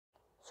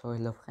So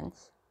hello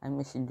friends, I'm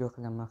Isidro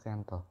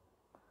Clamacanto.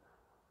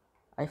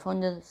 I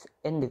found this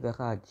in the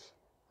garage.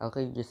 I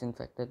already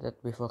disinfected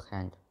it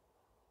beforehand.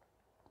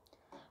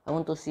 I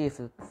want to see if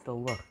it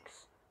still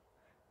works.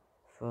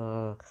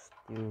 First,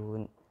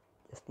 you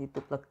just need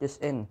to plug this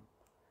in,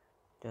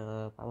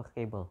 the power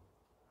cable.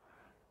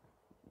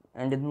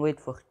 And then wait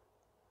for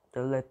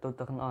the light to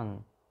turn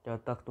on, the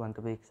third one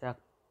to be exact.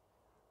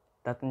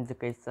 That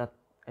indicates that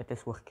it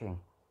is working.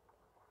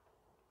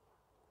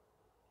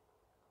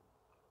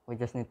 We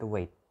just need to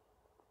wait.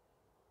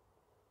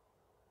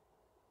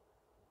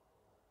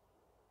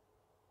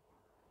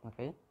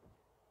 Okay?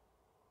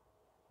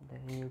 There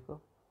you go.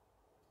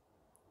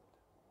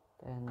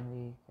 Then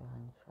we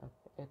can check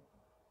it.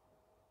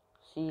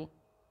 See?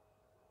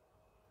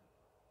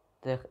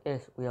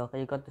 We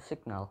already got the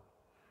signal.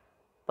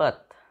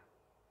 But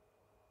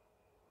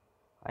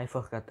I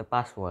forgot the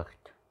password.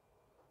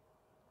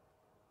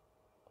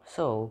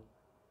 So,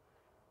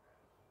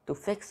 to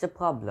fix the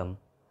problem,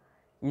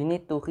 you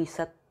need to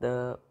reset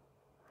the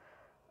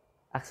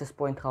access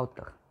point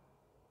router.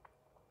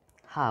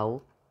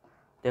 How?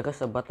 There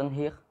is a button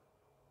here.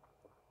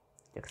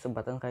 There's a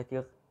button right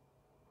here.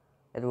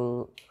 It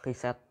will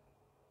reset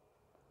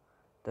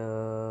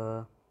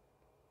the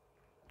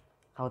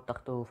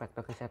router to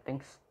factory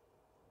settings.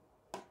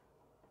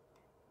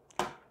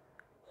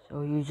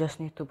 So you just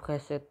need to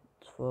press it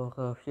for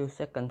a few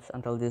seconds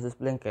until this is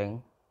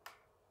blinking.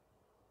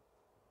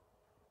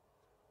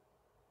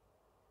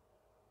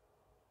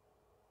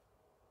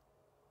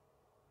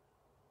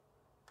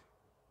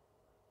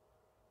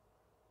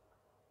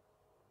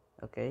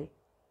 Okay.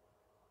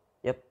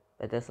 Yep,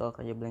 it is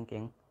already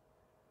blinking.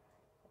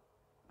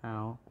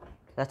 Now,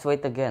 let's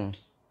wait again.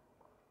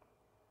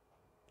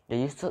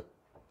 The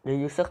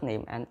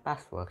username and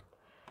password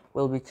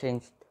will be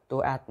changed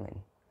to admin,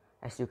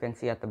 as you can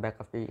see at the back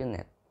of the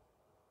unit.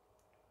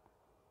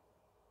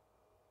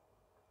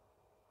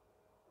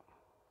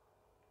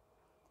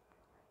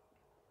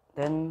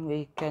 Then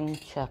we can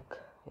check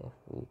if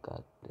we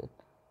got it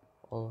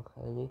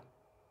already.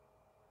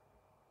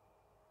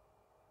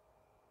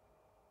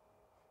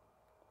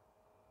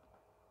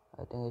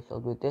 I think it shall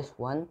be this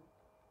one.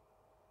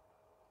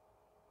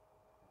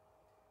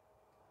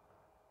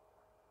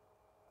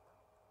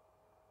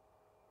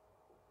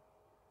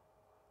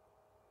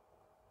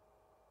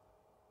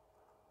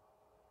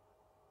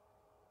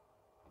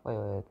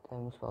 Wait, let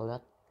me spell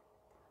that.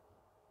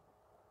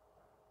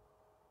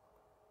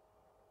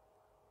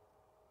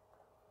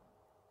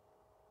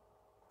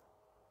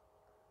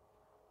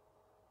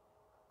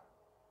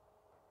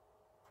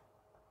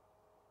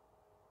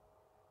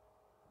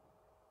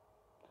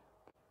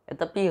 It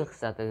appears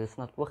that it is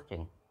not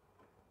working.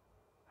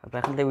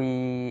 Apparently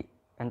we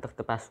entered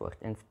the password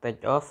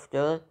instead of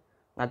the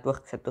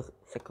network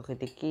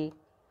security key,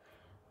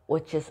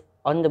 which is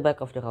on the back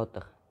of the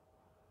router.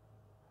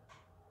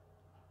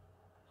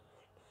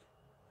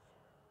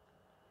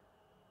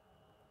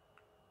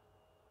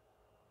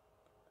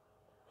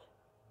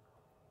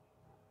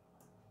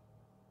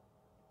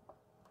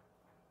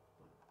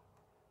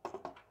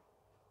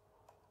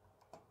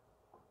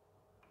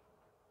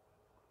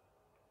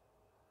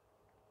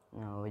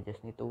 Now we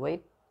just need to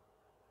wait.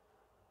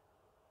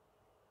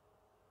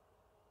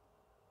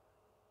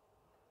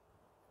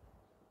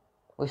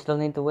 We still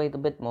need to wait a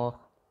bit more.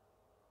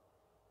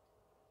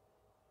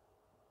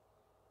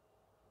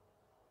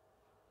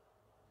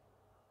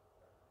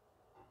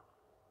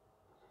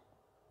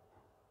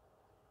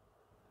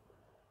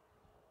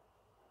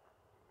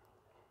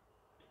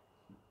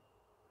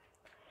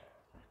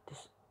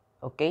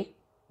 Okay,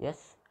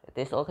 yes, it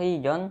is already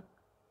done,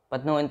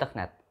 but no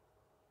internet.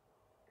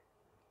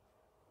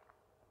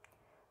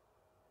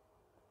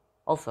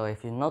 Also,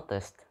 if you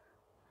noticed,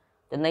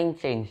 the name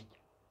changed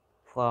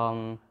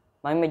from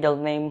my middle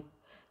name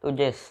to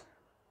this.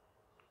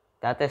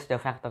 That is the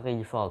factory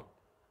default.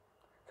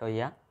 So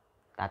yeah,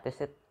 that is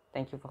it.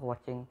 Thank you for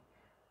watching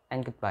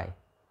and goodbye.